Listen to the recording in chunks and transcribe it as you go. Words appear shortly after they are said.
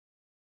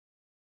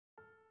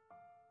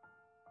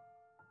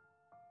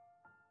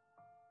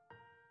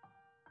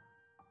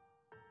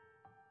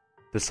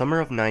The summer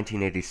of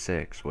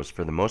 1986 was,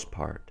 for the most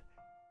part,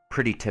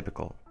 pretty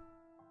typical.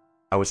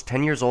 I was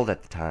 10 years old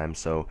at the time,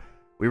 so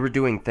we were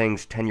doing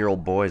things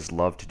 10-year-old boys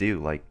love to do,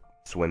 like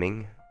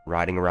swimming,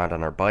 riding around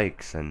on our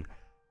bikes, and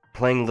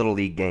playing Little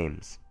League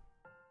games.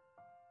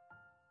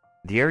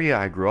 The area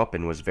I grew up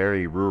in was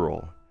very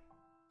rural,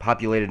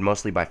 populated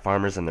mostly by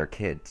farmers and their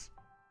kids.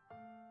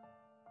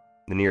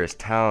 The nearest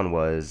town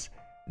was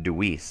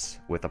Deweese,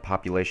 with a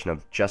population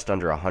of just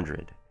under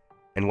 100,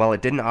 and while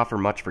it didn't offer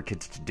much for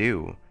kids to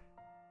do,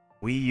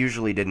 we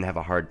usually didn't have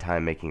a hard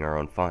time making our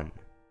own fun.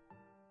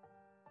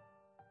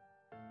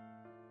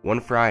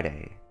 One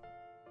Friday,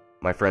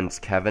 my friends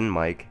Kevin,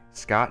 Mike,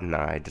 Scott, and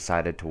I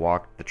decided to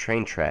walk the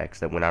train tracks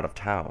that went out of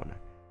town.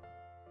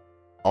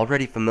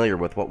 Already familiar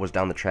with what was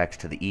down the tracks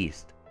to the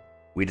east,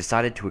 we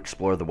decided to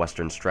explore the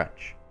western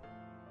stretch.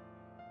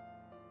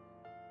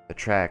 The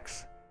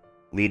tracks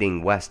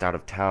leading west out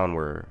of town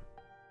were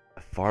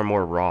far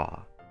more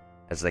raw,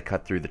 as they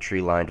cut through the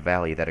tree-lined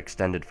valley that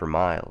extended for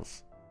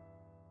miles,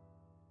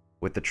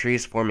 with the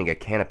trees forming a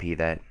canopy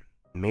that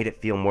made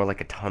it feel more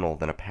like a tunnel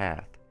than a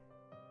path.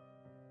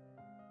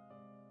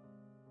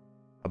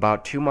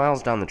 About 2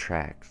 miles down the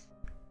tracks,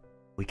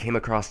 we came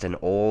across an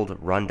old,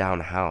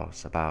 run-down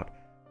house about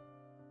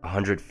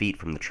 100 feet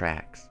from the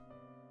tracks.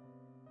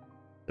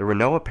 There were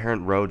no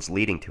apparent roads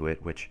leading to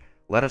it, which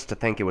led us to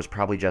think it was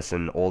probably just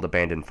an old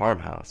abandoned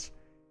farmhouse.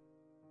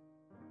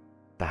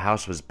 The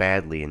house was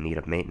badly in need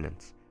of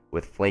maintenance,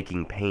 with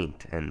flaking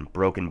paint and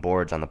broken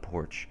boards on the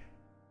porch.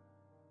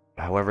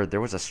 However,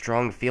 there was a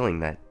strong feeling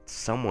that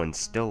someone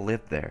still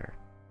lived there,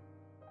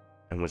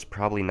 and was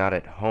probably not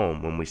at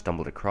home when we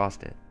stumbled across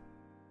it.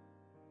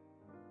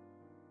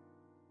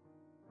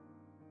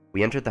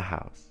 We entered the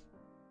house,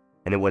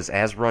 and it was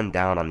as run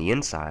down on the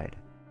inside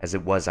as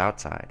it was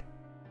outside.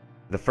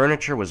 The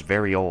furniture was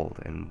very old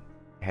and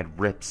had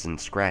rips and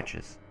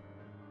scratches.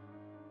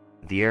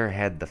 The air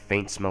had the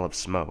faint smell of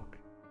smoke,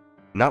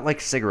 not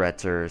like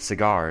cigarettes or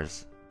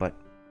cigars, but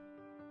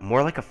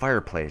more like a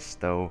fireplace,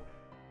 though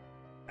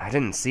I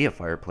didn't see a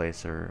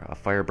fireplace or a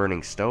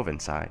fire-burning stove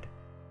inside.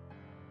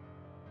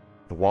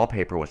 The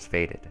wallpaper was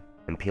faded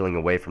and peeling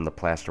away from the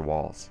plaster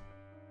walls.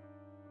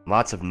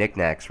 Lots of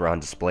knickknacks were on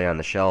display on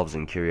the shelves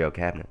and curio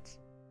cabinets.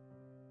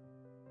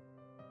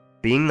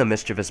 Being the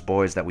mischievous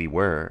boys that we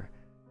were,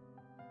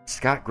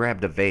 Scott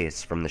grabbed a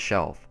vase from the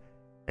shelf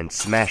and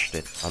smashed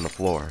it on the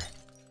floor.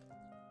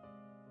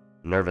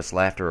 Nervous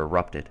laughter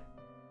erupted,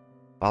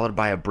 followed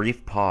by a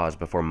brief pause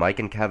before Mike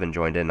and Kevin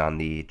joined in on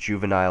the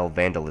juvenile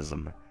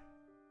vandalism.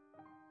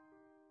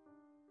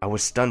 I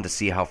was stunned to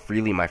see how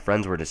freely my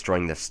friends were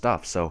destroying this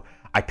stuff, so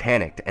I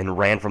panicked and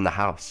ran from the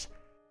house,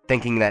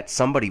 thinking that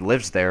somebody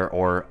lives there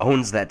or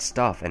owns that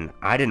stuff, and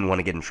I didn't want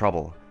to get in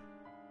trouble.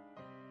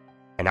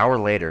 An hour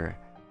later,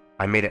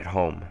 I made it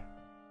home.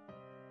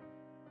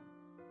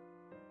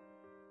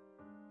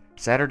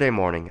 Saturday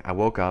morning, I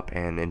woke up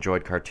and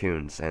enjoyed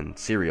cartoons and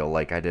cereal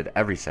like I did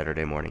every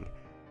Saturday morning.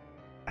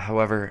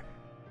 However,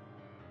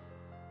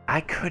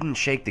 I couldn't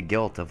shake the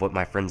guilt of what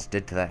my friends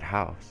did to that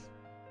house.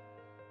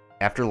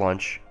 After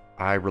lunch,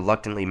 I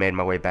reluctantly made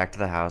my way back to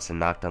the house and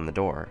knocked on the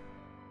door.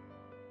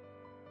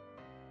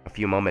 A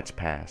few moments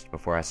passed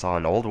before I saw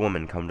an old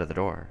woman come to the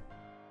door.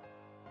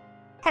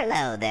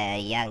 Hello there,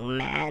 young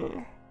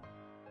man.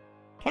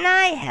 Can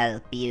I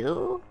help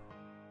you?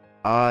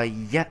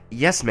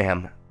 Yes,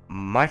 ma'am.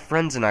 My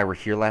friends and I were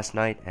here last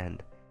night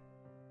and,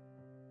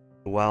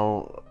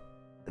 well,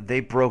 they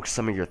broke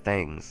some of your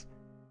things.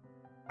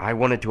 I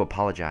wanted to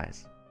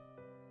apologize.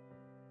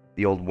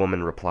 The old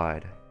woman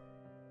replied.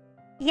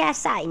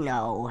 Yes, I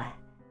know.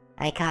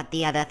 I caught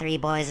the other 3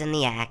 boys in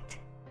the act.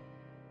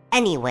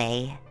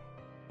 Anyway,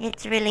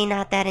 it's really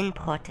not that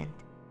important.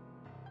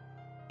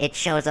 It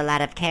shows a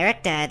lot of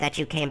character that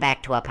you came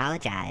back to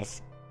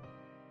apologize.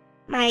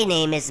 My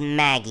name is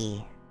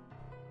Maggie.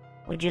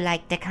 Would you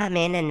like to come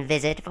in and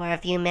visit for a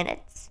few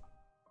minutes?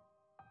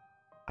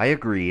 I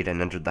agreed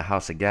and entered the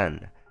house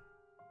again.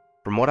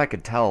 From what I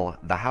could tell,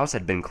 the house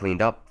had been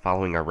cleaned up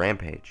following our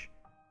rampage.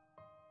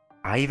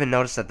 I even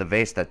noticed that the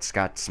vase that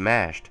Scott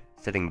smashed,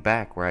 sitting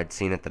back where I'd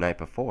seen it the night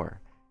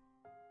before.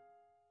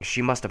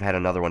 She must have had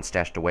another one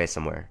stashed away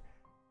somewhere.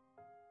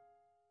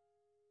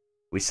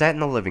 We sat in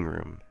the living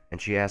room, and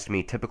she asked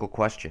me typical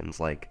questions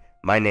like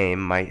my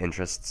name, my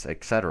interests,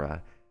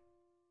 etc.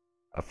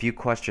 A few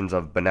questions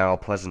of banal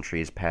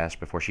pleasantries passed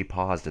before she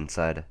paused and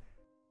said,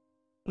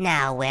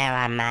 Now where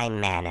are my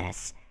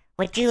manners?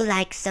 Would you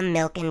like some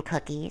milk and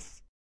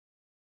cookies?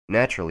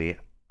 Naturally,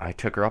 I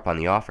took her up on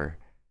the offer.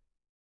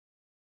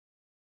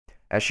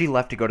 As she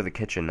left to go to the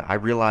kitchen, I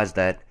realized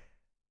that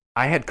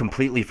I had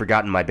completely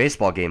forgotten my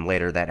baseball game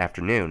later that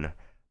afternoon.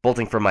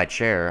 Bolting from my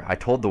chair, I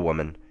told the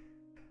woman,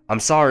 I'm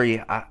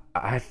sorry,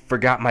 I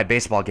forgot my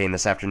baseball game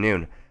this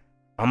afternoon.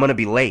 I'm gonna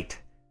be late.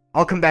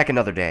 I'll come back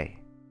another day.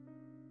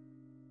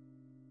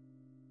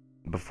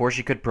 Before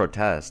she could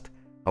protest,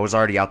 I was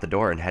already out the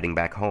door and heading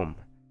back home.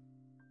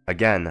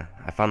 Again,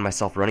 I found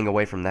myself running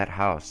away from that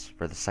house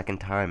for the second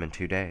time in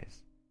 2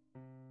 days.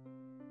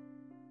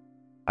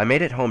 I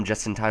made it home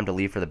just in time to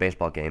leave for the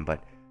baseball game,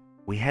 but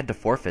We had to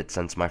forfeit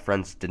since my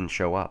friends didn't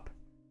show up.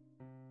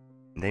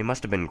 They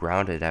must have been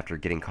grounded after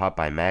getting caught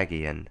by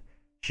Maggie, and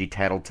she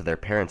tattled to their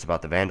parents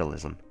about the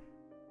vandalism.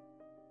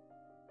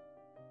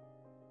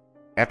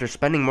 After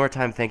spending more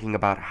time thinking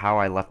about how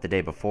I left the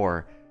day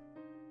before,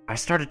 I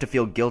started to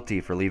feel guilty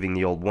for leaving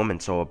the old woman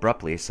so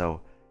abruptly,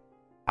 so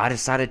I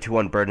decided to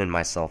unburden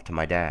myself to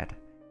my dad.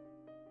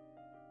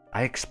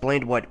 I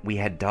explained what we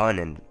had done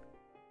and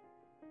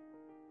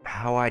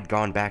how I'd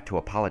gone back to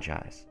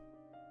apologize.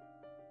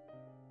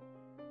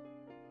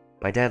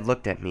 My dad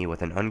looked at me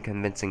with an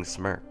unconvincing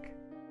smirk.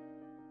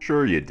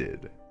 Sure you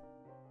did.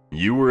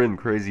 You were in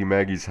Crazy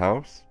Maggie's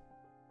house?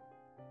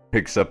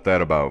 Except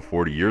that about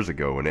 40 years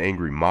ago, an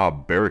angry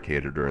mob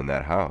barricaded her in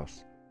that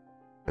house,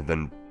 and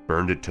then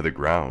burned it to the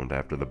ground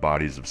after the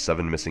bodies of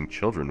 7 missing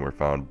children were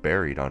found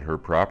buried on her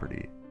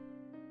property.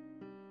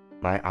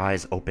 My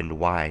eyes opened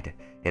wide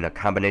in a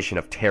combination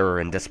of terror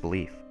and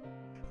disbelief.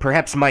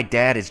 Perhaps my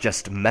dad is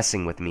just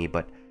messing with me,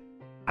 but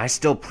I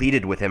still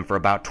pleaded with him for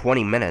about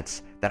 20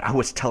 minutes that I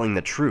was telling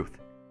the truth.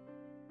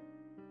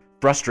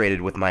 Frustrated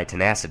with my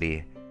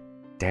tenacity,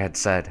 Dad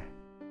said,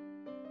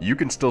 You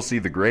can still see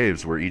the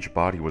graves where each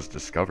body was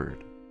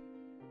discovered.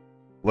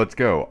 Let's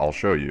go, I'll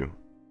show you.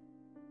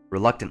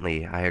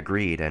 Reluctantly, I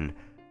agreed, and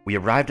we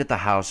arrived at the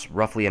house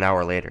roughly an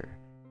hour later.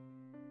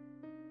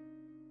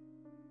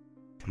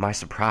 To my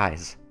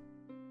surprise,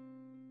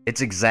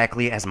 it's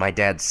exactly as my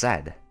dad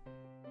said.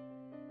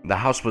 The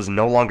house was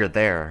no longer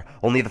there,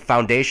 only the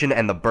foundation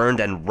and the burned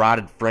and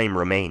rotted frame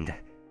remained.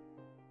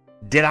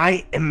 Did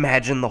I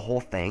imagine the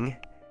whole thing?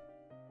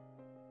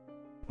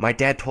 My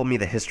dad told me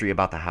the history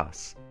about the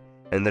house,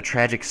 and the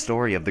tragic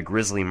story of the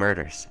grisly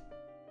murders.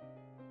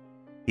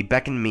 He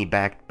beckoned me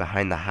back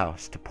behind the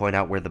house to point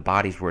out where the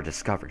bodies were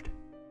discovered.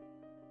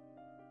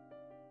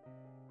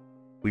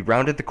 We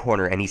rounded the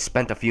corner and he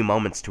spent a few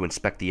moments to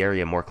inspect the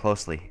area more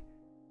closely.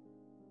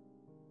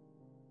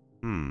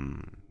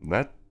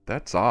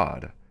 That's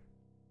odd.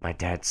 My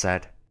dad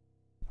said.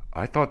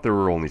 I thought there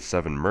were only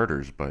 7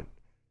 murders, but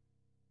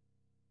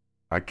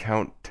I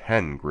count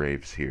 10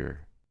 graves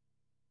here.